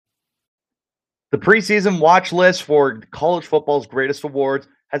The preseason watch list for college football's greatest awards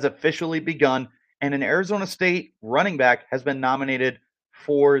has officially begun, and an Arizona State running back has been nominated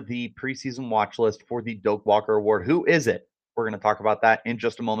for the preseason watch list for the Doak Walker Award. Who is it? We're going to talk about that in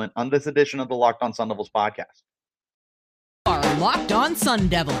just a moment on this edition of the Locked On Sun Devils podcast. Are Locked On Sun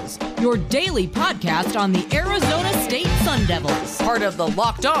Devils, your daily podcast on the Arizona State Sun Devils, part of the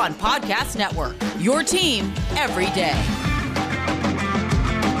Locked On Podcast Network, your team every day.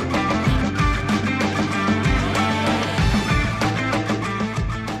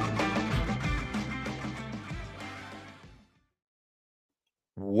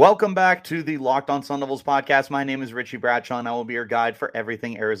 Welcome back to the Locked On Sun Devils podcast. My name is Richie Bradshaw, and I will be your guide for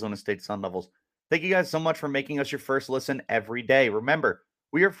everything Arizona State Sun Devils. Thank you guys so much for making us your first listen every day. Remember,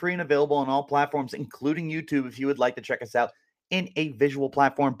 we are free and available on all platforms, including YouTube, if you would like to check us out in a visual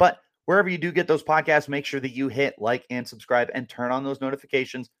platform. But wherever you do get those podcasts, make sure that you hit like and subscribe and turn on those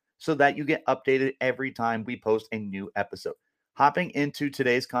notifications so that you get updated every time we post a new episode. Hopping into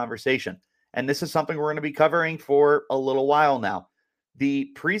today's conversation, and this is something we're going to be covering for a little while now.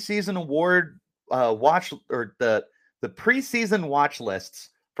 The preseason award watch, or the preseason watch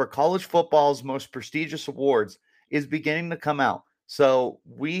lists for college football's most prestigious awards is beginning to come out. So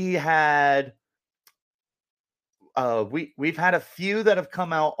we've had a few that have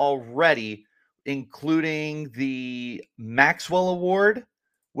come out already, including the Maxwell Award,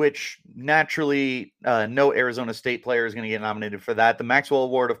 which naturally no Arizona State player is going to get nominated for that. The Maxwell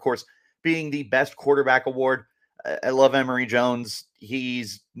Award, of course, being the best quarterback award. I love Emory Jones.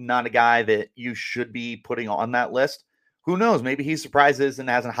 He's not a guy that you should be putting on that list. Who knows? Maybe he surprises and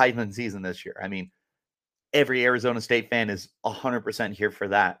has a Heisman season this year. I mean, every Arizona State fan is 100% here for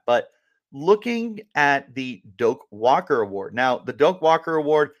that. But looking at the Doak Walker Award. Now, the Doak Walker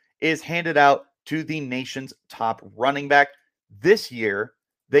Award is handed out to the nation's top running back. This year,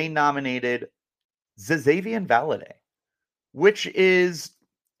 they nominated Xazavian Valladay, which is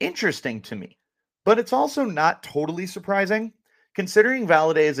interesting to me. But it's also not totally surprising, considering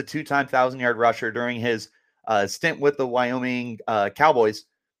Valladay is a two-time 1,000-yard rusher during his stint with the Wyoming Cowboys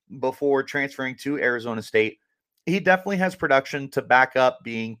before transferring to Arizona State. He definitely has production to back up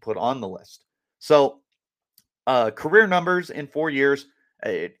being put on the list. So career numbers in 4 years.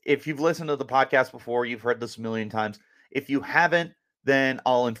 If you've listened to the podcast before, you've heard this a million times. If you haven't, then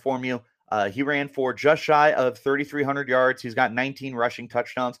I'll inform you. He ran for just shy of 3,300 yards. He's got 19 rushing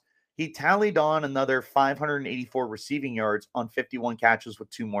touchdowns. He tallied on another 584 receiving yards on 51 catches with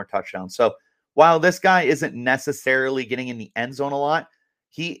 2 more touchdowns. So while this guy isn't necessarily getting in the end zone a lot,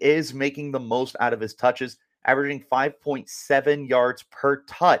 he is making the most out of his touches, averaging 5.7 yards per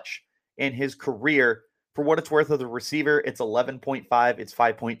touch in his career. For what it's worth as a receiver, it's 11.5. It's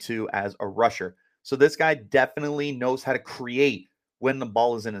 5.2 as a rusher. So this guy definitely knows how to create when the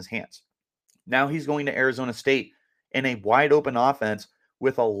ball is in his hands. Now he's going to Arizona State in a wide open offense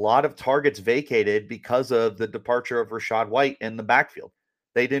with a lot of targets vacated because of the departure of Rachaad White in the backfield.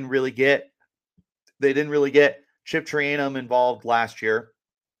 They didn't really get Chip Trayanum involved last year.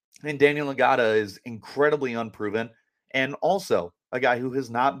 And Daniel Ngata is incredibly unproven, and also a guy who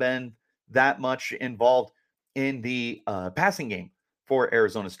has not been that much involved in the passing game for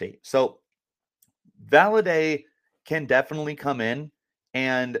Arizona State. So Valladay can definitely come in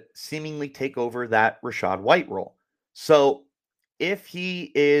and seemingly take over that Rachaad White role. So if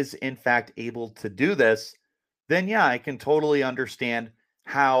he is, in fact, able to do this, then yeah, I can totally understand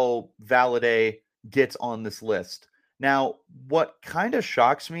how Valladay gets on this list. Now, what kind of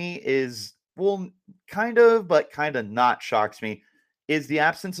shocks me is, well, kind of, but kind of not shocks me, is the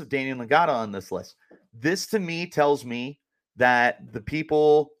absence of Daniel Ngata on this list. This, to me, tells me that the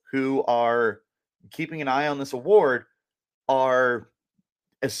people who are keeping an eye on this award are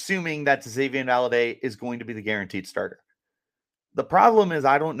assuming that Xazavian Valladay is going to be the guaranteed starter. The problem is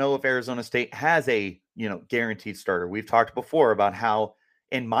I don't know if Arizona State has a, guaranteed starter. We've talked before about how,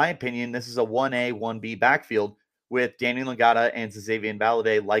 in my opinion, this is a 1A, 1B backfield with Daniel Ngata and Xazavian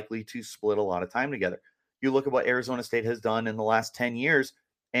Valladay likely to split a lot of time together. You look at what Arizona State has done in the last 10 years,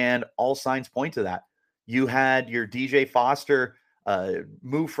 and all signs point to that. You had your DJ Foster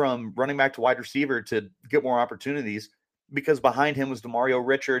move from running back to wide receiver to get more opportunities because behind him was DeMario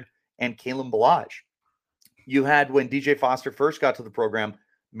Richard and Kalen Ballage. You had, when DJ Foster first got to the program,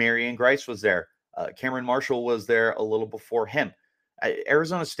 Marion Grice was there. Cameron Marshall was there a little before him.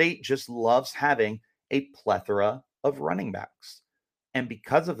 Arizona State just loves having a plethora of running backs. And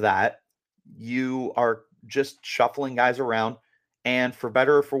because of that, you are just shuffling guys around. And for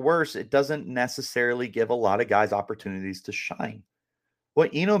better or for worse, it doesn't necessarily give a lot of guys opportunities to shine. What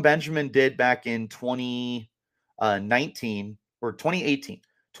Eno Benjamin did back in 2019 or 2018,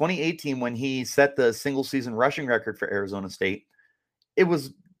 2018, when he set the single season rushing record for Arizona State, it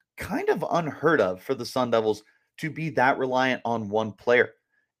was kind of unheard of for the Sun Devils to be that reliant on one player.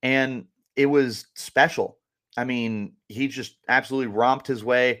 And it was special. I mean, he just absolutely romped his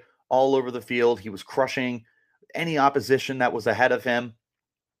way all over the field. He was crushing any opposition that was ahead of him.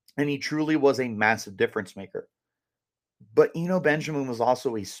 And he truly was a massive difference maker. But Eno Benjamin was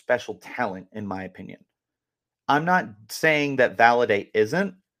also a special talent, in my opinion. I'm not saying that Valladay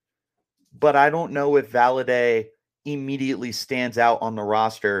isn't, but I don't know if Valladay immediately stands out on the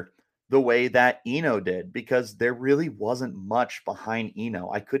roster the way that Eno did, because there really wasn't much behind Eno.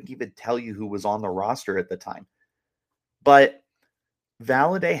 I couldn't even tell you who was on the roster at the time. But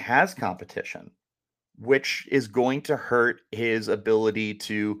Valladay has competition, which is going to hurt his ability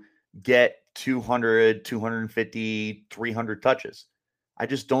to get 200, 250, 300 touches. I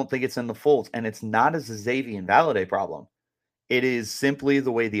just don't think it's in the folds. And it's not a Xavier Valladay problem. It is simply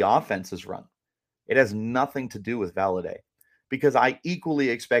the way the offense is run. It has nothing to do with Valladay, because I equally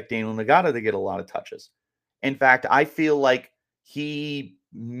expect Daniel Ngata to get a lot of touches. In fact, I feel like he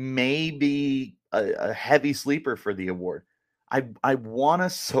may be a heavy sleeper for the award. I want to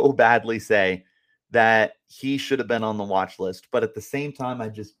so badly say that he should have been on the watch list, but at the same time, I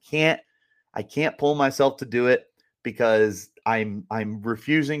just can't pull myself to do it, because I'm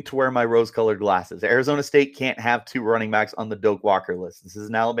refusing to wear my rose-colored glasses. Arizona State can't have two running backs on the Doak Walker list. This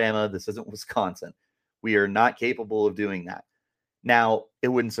isn't Alabama. This isn't Wisconsin. We are not capable of doing that. Now, it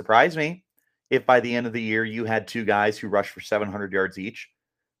wouldn't surprise me if by the end of the year you had two guys who rushed for 700 yards each,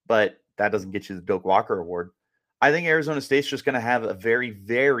 but that doesn't get you the Doak Walker Award. I think Arizona State's just going to have a very,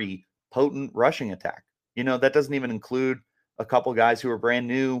 very potent rushing attack. You know, that doesn't even include a couple guys who are brand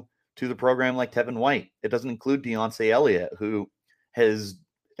new to the program like Tevin White. It doesn't include Deontay Elliott, who has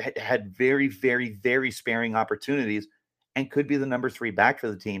had very, very, very sparing opportunities and could be the number 3 back for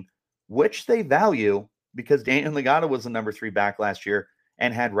the team, which they value, because Daniel Ngata was the number 3 back last year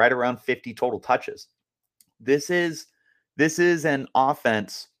and had right around 50 total touches. This is an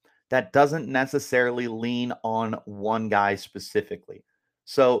offense that doesn't necessarily lean on one guy specifically.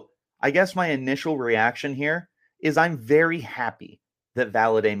 So I guess my initial reaction here is I'm very happy that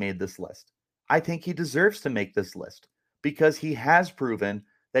Valladay made this list. I think he deserves to make this list, because he has proven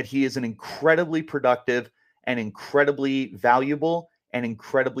that he is an incredibly productive and incredibly valuable and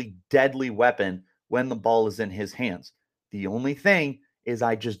incredibly deadly weapon when the ball is in his hands. The only thing is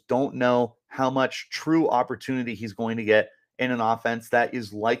I just don't know how much true opportunity he's going to get in an offense that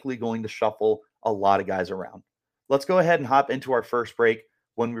is likely going to shuffle a lot of guys around. Let's go ahead and hop into our first break.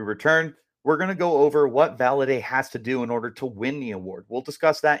 When we return, we're going to go over what Valladay has to do in order to win the award. We'll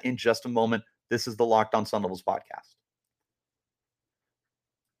discuss that in just a moment. This is the Locked On Sun Devils podcast.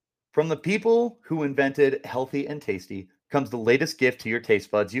 From the people who invented healthy and tasty comes the latest gift to your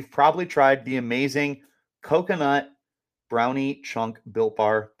taste buds. You've probably tried the amazing coconut brownie chunk Built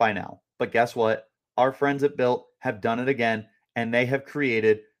Bar by now. But guess what? Our friends at Built have done it again, and they have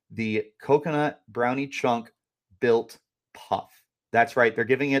created the coconut brownie chunk Built Puff. That's right. They're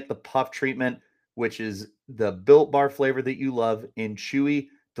giving it the puff treatment, which is the Built Bar flavor that you love in chewy,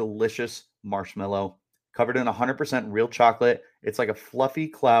 delicious marshmallow, covered in 100% real chocolate. It's like a fluffy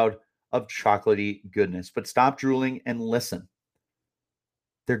cloud of chocolatey goodness. But stop drooling and listen.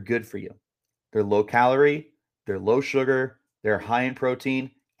 They're good for you. They're low calorie, they're low sugar, they're high in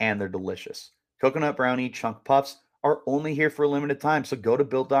protein, and they're delicious. Coconut brownie chunk puffs are only here for a limited time. So go to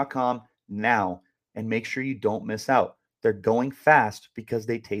Built.com now and make sure you don't miss out. They're going fast because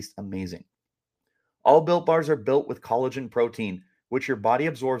they taste amazing. All Built Bars are built with collagen protein, which your body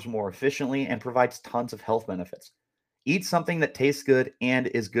absorbs more efficiently and provides tons of health benefits. Eat something that tastes good and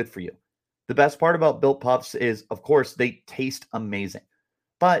is good for you. The best part about Built Puffs is, of course, they taste amazing,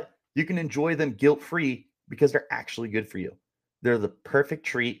 but you can enjoy them guilt-free because they're actually good for you. They're the perfect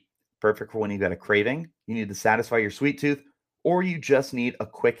treat, perfect for when you got a craving, you need to satisfy your sweet tooth, or you just need a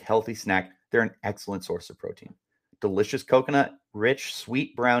quick, healthy snack. They're an excellent source of protein. Delicious coconut, rich,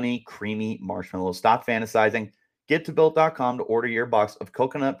 sweet brownie, creamy marshmallow. Stop fantasizing. Get to Built.com to order your box of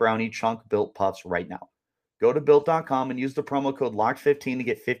coconut brownie chunk Built Puffs right now. Go to Built.com and use the promo code LOCKED15 to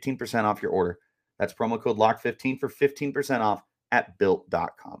get 15% off your order. That's promo code LOCKED15 for 15% off at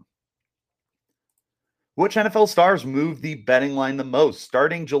Built.com. Which NFL stars move the betting line the most?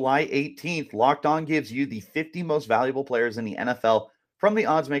 Starting July 18th, Locked On gives you the 50 most valuable players in the NFL from the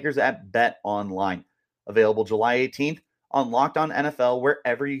odds makers at BetOnline. Available July 18th on Locked On NFL,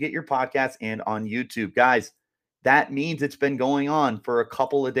 wherever you get your podcasts, and on YouTube. Guys, that means it's been going on for a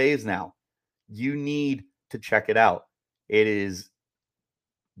couple of days now. You need to check it out. It is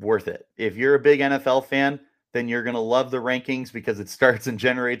worth it. If you're a big NFL fan, then you're going to love the rankings because it starts and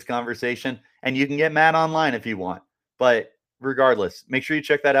generates conversation. And you can get mad online if you want. But regardless, make sure you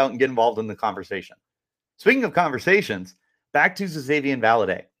check that out and get involved in the conversation. Speaking of conversations, back to Xavier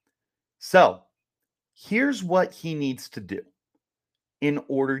Valladay. So here's what he needs to do in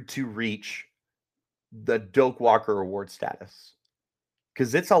order to reach the Doak Walker Award status,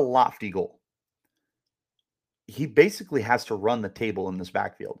 because it's a lofty goal. He basically has to run the table in this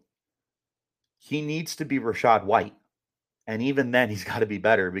backfield. He needs to be Rachaad White. And even then, he's got to be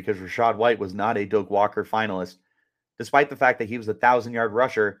better because Rachaad White was not a Doak Walker finalist, despite the fact that he was a 1,000-yard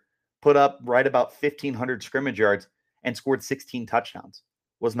rusher, put up right about 1,500 scrimmage yards, and scored 16 touchdowns.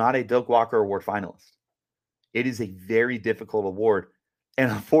 Was not a Doak Walker Award finalist. It is a very difficult award. And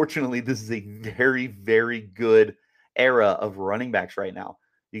unfortunately, this is a very, very good era of running backs right now.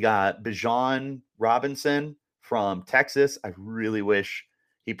 You got Bijan Robinson from Texas. I really wish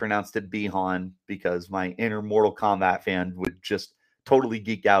he pronounced it Bijan because my inner Mortal Kombat fan would just totally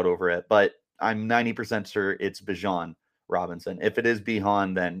geek out over it. But I'm 90% sure it's Bijan Robinson. If it is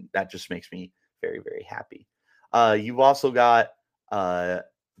Bijan, then that just makes me very, very happy. You've also got, I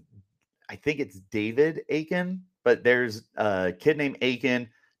think it's David Aiken, but there's a kid named Aiken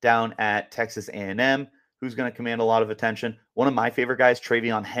down at Texas A&M who's going to command a lot of attention. One of my favorite guys,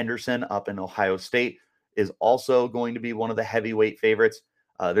 Travion Henderson up in Ohio State, is also going to be one of the heavyweight favorites.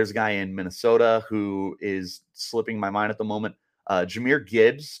 There's a guy in Minnesota who is slipping my mind at the moment. Jahmyr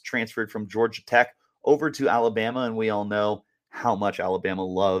Gibbs transferred from Georgia Tech over to Alabama, and we all know how much Alabama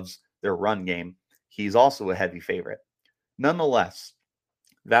loves their run game. He's also a heavy favorite. Nonetheless,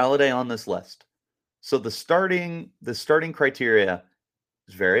 Valladay on this list. So the starting criteria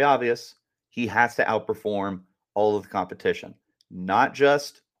is very obvious. He has to outperform all of the competition, not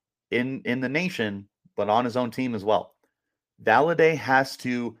just in the nation, but on his own team as well. Valladay has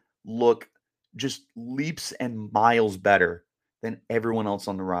to look just leaps and miles better than everyone else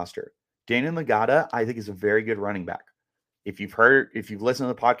on the roster. Daniel Ngata, I think, is a very good running back. If you've listened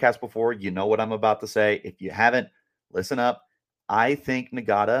to the podcast before, you know what I'm about to say. If you haven't, listen up. I think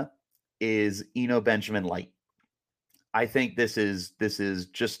Ngata is Eno Benjamin light. I think this is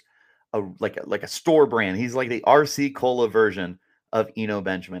just like a store brand. He's like the RC Cola version of Eno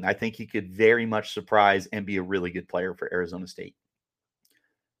Benjamin. I think he could very much surprise and be a really good player for Arizona State.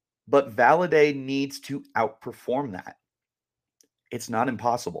 But Valladay needs to outperform that. It's not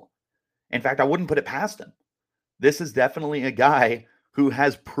impossible. In fact, I wouldn't put it past him. This is definitely a guy who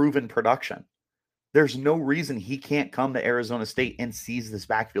has proven production. There's no reason he can't come to Arizona State and seize this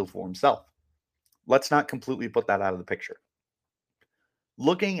backfield for himself. Let's not completely put that out of the picture.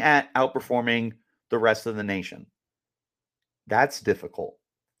 Looking at outperforming the rest of the nation, that's difficult.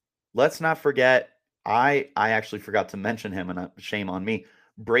 Let's not forget, I actually forgot to mention him, and shame on me.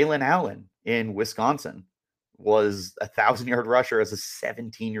 Braylon Allen in Wisconsin was a 1,000-yard rusher as a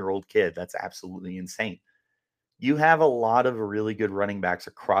 17-year-old kid. That's absolutely insane. You have a lot of really good running backs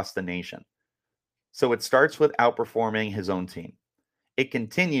across the nation. So it starts with outperforming his own team. It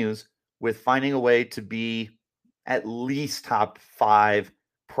continues with finding a way to be at least top 5,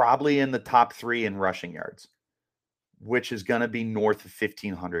 probably in the top 3 in rushing yards, which is going to be north of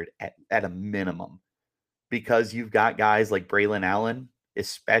 1,500 at a minimum, because you've got guys like Braylon Allen,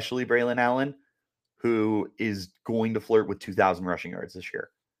 especially Braylon Allen, who is going to flirt with 2,000 rushing yards this year.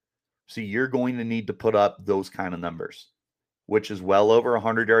 So you're going to need to put up those kind of numbers, which is well over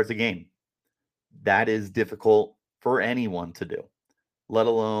 100 yards a game. That is difficult for anyone to do, let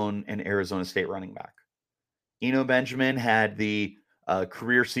alone an Arizona State running back. Eno Benjamin had the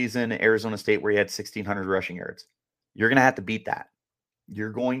career season at Arizona State where he had 1,600 rushing yards. You're going to have to beat that.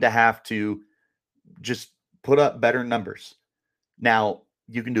 You're going to have to just put up better numbers. Now,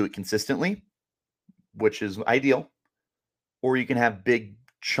 you can do it consistently, which is ideal, or you can have big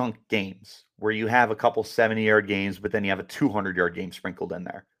chunk games where you have a couple 70-yard games, but then you have a 200-yard game sprinkled in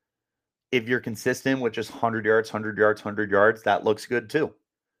there. If you're consistent with just 100 yards, 100 yards, 100 yards, that looks good too.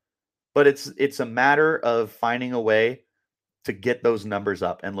 But it's a matter of finding a way to get those numbers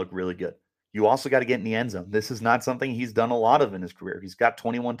up and look really good. You also got to get in the end zone. This is not something he's done a lot of in his career. He's got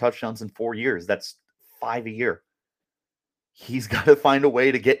 21 touchdowns in 4 years. That's 5 a year. He's got to find a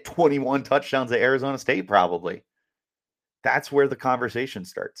way to get 21 touchdowns at Arizona State probably. That's where the conversation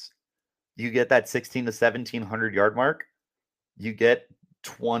starts. You get that 16 to 1,700 yard mark. You get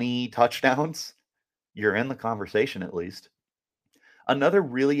 20 touchdowns. You're in the conversation at least. Another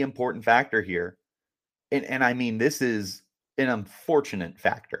really important factor here, and I mean, this is an unfortunate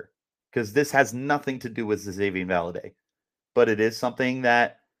factor because this has nothing to do with Xavier Valladay, but it is something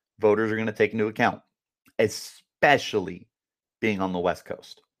that voters are going to take into account, especially being on the West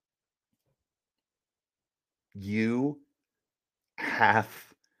Coast. You have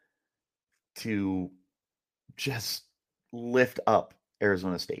to just lift up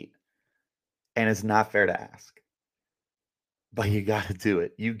Arizona State. And it's not fair to ask. But you got to do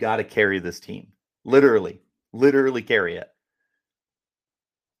it. You got to carry this team. Literally carry it.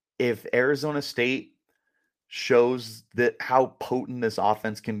 If Arizona State shows that how potent this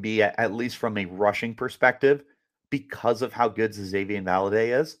offense can be, at least from a rushing perspective, because of how good Xavier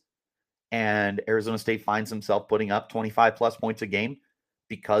Valladay is, and Arizona State finds himself putting up 25 plus points a game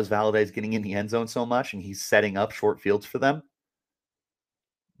because Valladay is getting in the end zone so much and he's setting up short fields for them,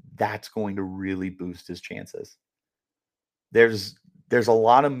 that's going to really boost his chances. There's a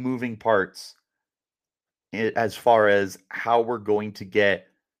lot of moving parts as far as how we're going to get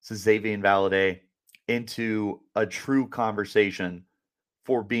Xavier Valladay into a true conversation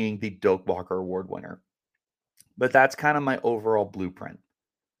for being the Doak Walker Award winner. But that's kind of my overall blueprint.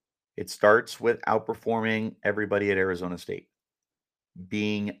 It starts with outperforming everybody at Arizona State,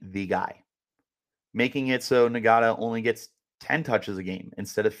 being the guy, making it so Ngata only gets 10 touches a game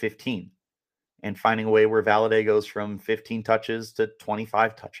instead of 15, and finding a way where Valladay goes from 15 touches to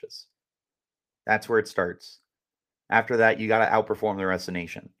 25 touches. That's where it starts. After that, you got to outperform the rest of the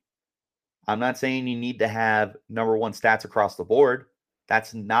nation. I'm not saying you need to have number one stats across the board.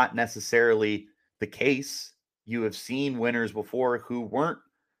 That's not necessarily the case. You have seen winners before who weren't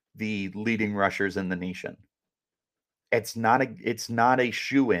the leading rushers in the nation. It's not a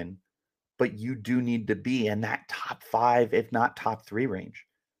shoe-in, but you do need to be in that top 5, if not top 3 range.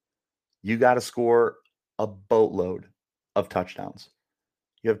 You got to score a boatload of touchdowns.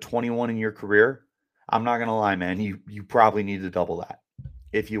 You have 21 in your career. I'm not going to lie, man. You probably need to double that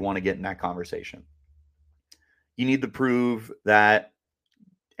if you want to get in that conversation. You need to prove that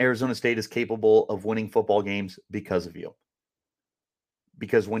Arizona State is capable of winning football games because of you.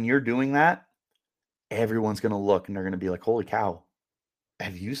 Because when you're doing that, everyone's going to look and they're going to be like, holy cow,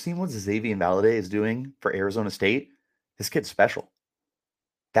 have you seen what Xavier Valladay is doing for Arizona State? This kid's special.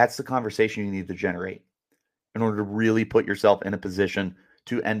 That's the conversation you need to generate in order to really put yourself in a position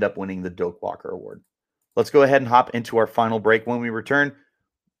to end up winning the Doak Walker Award. Let's go ahead and hop into our final break. When we return,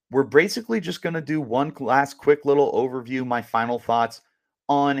 we're basically just going to do one last quick little overview, my final thoughts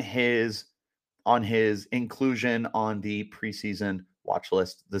on his inclusion on the preseason watch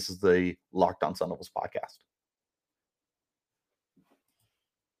list. This is the Locked On Sun Devils podcast.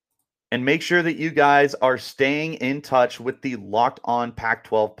 And make sure that you guys are staying in touch with the Locked On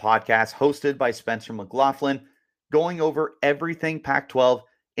Pac-12 podcast hosted by Spencer McLaughlin, going over everything Pac-12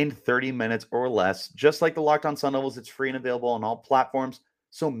 in 30 minutes or less. Just like the Locked On Sun Devils, it's free and available on all platforms.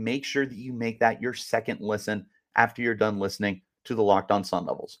 So make sure that you make that your second listen after you're done listening to the Locked On Sun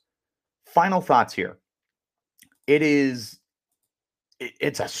Devils. Final thoughts here. It's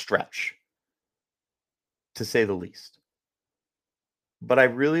a stretch, to say the least. But I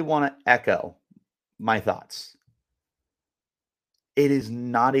really want to echo my thoughts. It is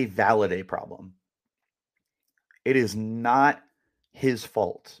not a Valladay problem. It is not his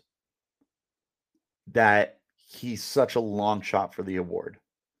fault that he's such a long shot for the award.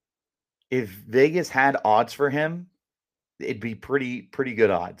 If Vegas had odds for him, it'd be pretty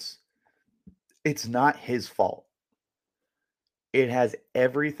good odds. It's not his fault. It has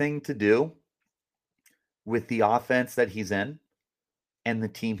everything to do with the offense that he's in and the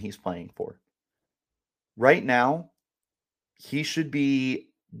team he's playing for. Right now, he should be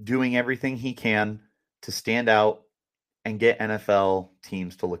doing everything he can to stand out and get NFL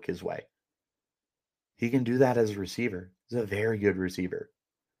teams to look his way. He can do that as a receiver. He's a very good receiver.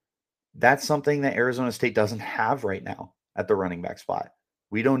 That's something that Arizona State doesn't have right now at the running back spot.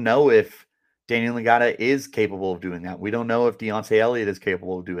 We don't know if Daniel Ngata is capable of doing that. We don't know if Deontay Elliott is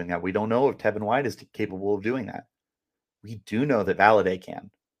capable of doing that. We don't know if Tevin White is capable of doing that. We do know that Valladay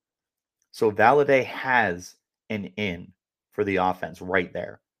can. So Valladay has an in for the offense right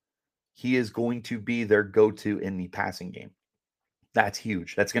there. He is going to be their go-to in the passing game. That's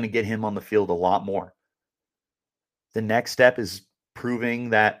huge. That's going to get him on the field a lot more. The next step is proving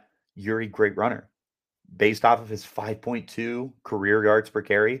that you're a great runner. Based off of his 5.2 career yards per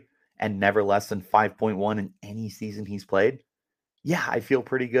carry and never less than 5.1 in any season he's played, yeah, I feel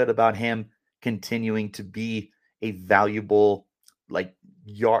pretty good about him continuing to be a valuable,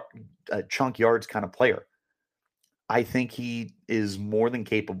 chunk yards kind of player. I think he is more than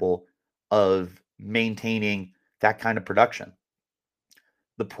capable of maintaining that kind of production.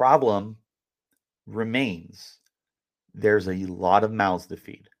 The problem remains there's a lot of mouths to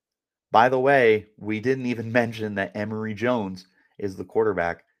feed. By the way, we didn't even mention that Emory Jones is the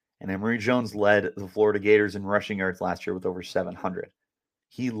quarterback, and Emory Jones led the Florida Gators in rushing yards last year with over 700.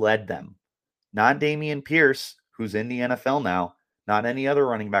 He led them not Dameon Pierce, who's in the NFL now, not any other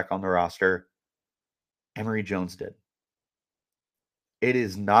running back on the roster. Emory Jones did. It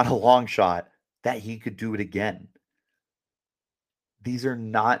is not a long shot that he could do it again. These are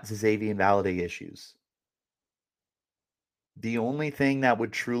not Xavier Valladay issues. The only thing that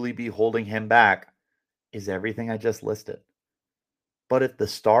would truly be holding him back is everything I just listed. But if the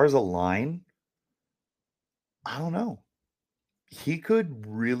stars align, I don't know. He could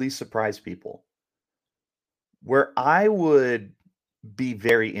really surprise people. Where I would be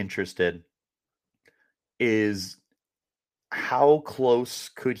very interested is how close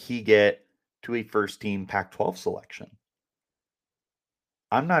could he get to a first-team Pac-12 selection?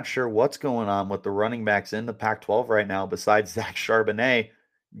 I'm not sure what's going on with the running backs in the Pac-12 right now besides Zach Charbonnet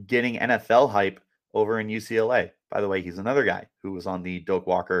getting NFL hype over in UCLA. By the way, he's another guy who was on the Doak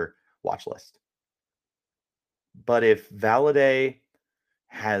Walker watch list. But if Valladay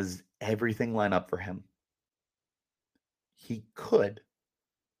has everything lined up for him, he could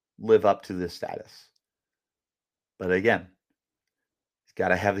live up to this status. But again, he's got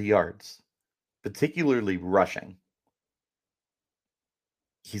to have the yards, particularly rushing.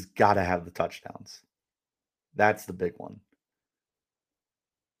 He's got to have the touchdowns. That's the big one.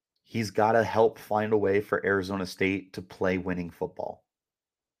 He's got to help find a way for Arizona State to play winning football.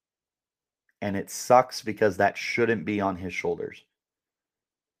 And it sucks because that shouldn't be on his shoulders.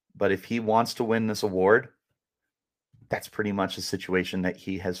 But if he wants to win this award, that's pretty much the situation that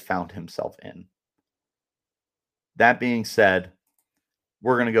he has found himself in. That being said,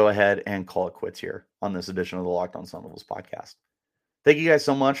 we're going to go ahead and call it quits here on this edition of the Locked On Sun Devils podcast. Thank you guys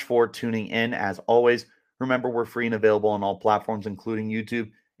so much for tuning in. As always, remember we're free and available on all platforms, including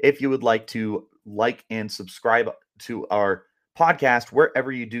YouTube. If you would like to like and subscribe to our podcast,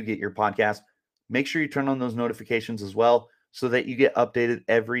 wherever you do get your podcast, make sure you turn on those notifications as well so that you get updated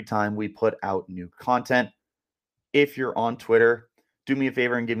every time we put out new content. If you're on Twitter, do me a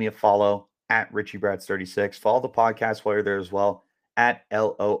favor and give me a follow at RichieBrats36. Follow the podcast while you're there as well at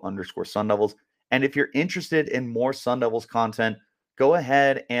LO_Sun Devils. And if you're interested in more Sun Devils content, go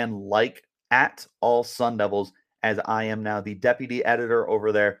ahead and like at All Sun Devils, as I am now the deputy editor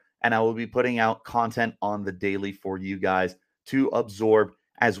over there, and I will be putting out content on the daily for you guys to absorb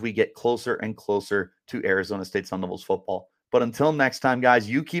as we get closer and closer to Arizona State Sun Devils football. But until next time, guys,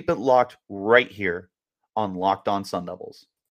 you keep it locked right here on Locked On Sun Devils.